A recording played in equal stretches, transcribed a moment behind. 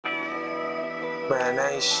Man,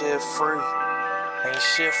 ain't shit free. Ain't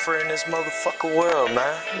shit free in this motherfucking world,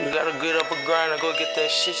 man. You gotta get up and grind and go get that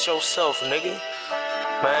shit yourself, nigga.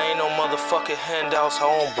 Man, ain't no motherfucking handouts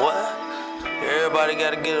home, boy. Everybody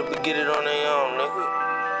gotta get up and get it on their own, nigga.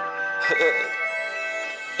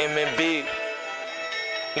 Mmb,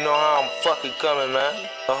 you know how I'm fucking coming, man.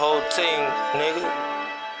 The whole team, nigga.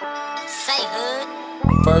 Say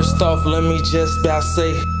hood. First off, let me just about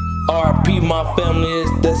say R.I.P. my family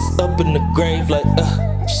that's up in the grave. Like,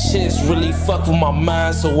 shit's really fuck with my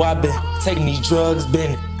mind. So I been taking these drugs,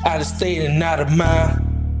 been out of state and out of mind.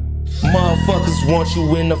 Motherfuckers want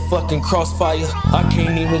you in the fucking crossfire. I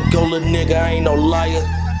can't even go, little nigga, I ain't no liar.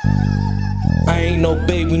 I ain't no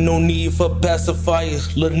baby, no need for pacifier.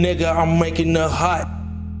 Little nigga, I'm making it hot.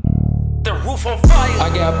 The roof on fire.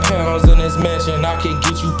 I got pounds in this mansion, I can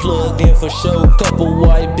get you plugged in for show. Couple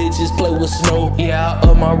white bitches play with snow. Yeah, I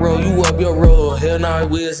up my road, you up your road. Hell nah,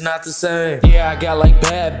 it's not the same. Yeah, I got like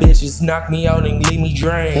bad bitches, knock me out and leave me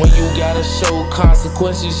drained. When you gotta show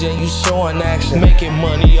consequences, yeah, you showing action. Making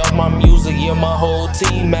money off my music, yeah, my whole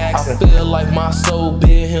team maxing. I feel like my soul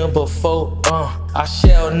been here before. I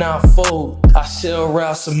shall not fold, I shall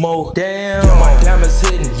rouse some more. Damn, yo, my diamonds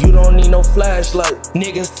hidden, you don't need no flashlight.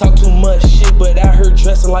 Niggas talk too much shit, but I heard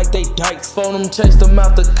dressing like they dykes. Phone them, chase them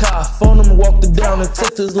out the car. Phone them, walked it down and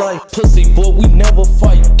took his life. Pussy boy, we never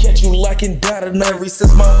fight. Catch you like and die tonight. Ever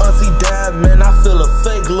since my auntie died, man, I feel a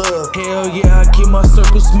fake love. Hell yeah, I keep my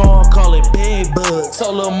circle small, call it big bud.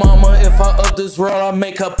 Told lil' mama if I up this road, I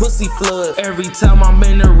make her pussy flood. Every time I'm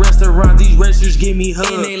in the restaurant, these racers give me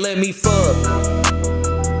hugs and they let me fuck.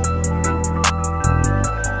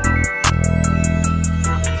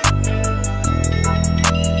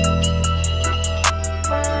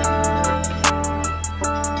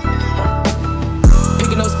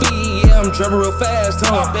 I'm driving real fast,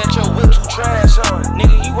 huh? I bet your whip too trash, huh?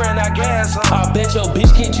 Nigga, you ran out gas, huh? I bet your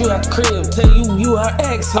bitch kicked you out the crib, tell you her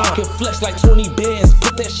ex, huh? I can flex like 20 bands,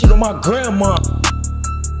 put that shit on my grandma.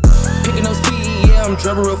 Picking up speed, yeah, I'm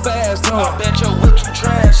driving real fast, huh? I bet your whip too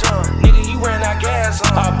trash, huh? Nigga, you ran out gas,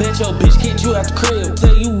 huh? I bet your bitch kicked you out the crib,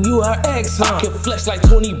 tell you her ex, huh? I can flex like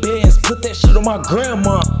 20 bands, put that shit on my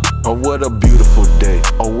grandma. Oh, what a beautiful day.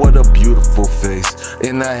 Oh, what a beautiful face.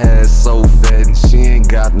 And I had so fat and she ain't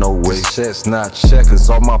got no waist. Chest not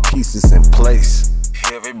checkers, all my pieces in place.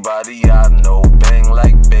 Everybody I know bang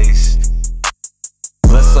like bass.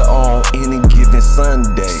 Bless her on any given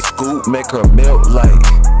Sunday. Scoop make her melt like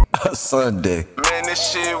a Sunday. Man,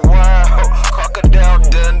 this shit wild. Crocodile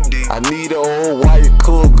Dundee. I need an old white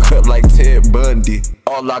cougar like Ted Bundy.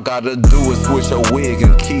 All I gotta do is switch her wig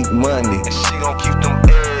and keep money. And she gon' keep them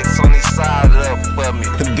eggs on the side up for me.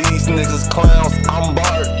 These niggas clowns, I'm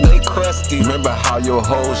Bart, they crusty. Remember how your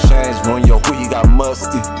hoes changed when your weed got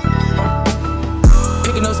musty?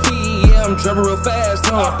 Picking up speed, yeah, I'm driving real fast,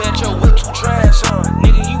 huh? I bet your whip too trash, huh?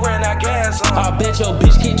 Nigga, you ran out gas, huh? I bet your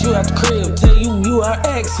bitch kicked you out the crib, tell you her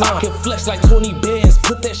ex, huh? I can flex like 20 bands,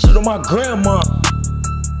 put that shit on my grandma.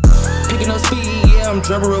 Picking up speed, yeah, I'm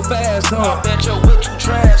driving real fast, huh? I bet your whip too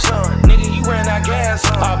trash, huh? Nigga, you ran out gas,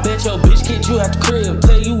 huh? I bet your bitch kicked you out the crib,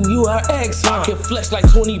 tell you her ex, huh? I can flex like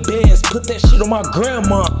 20 bands, put that shit on my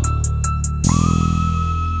grandma.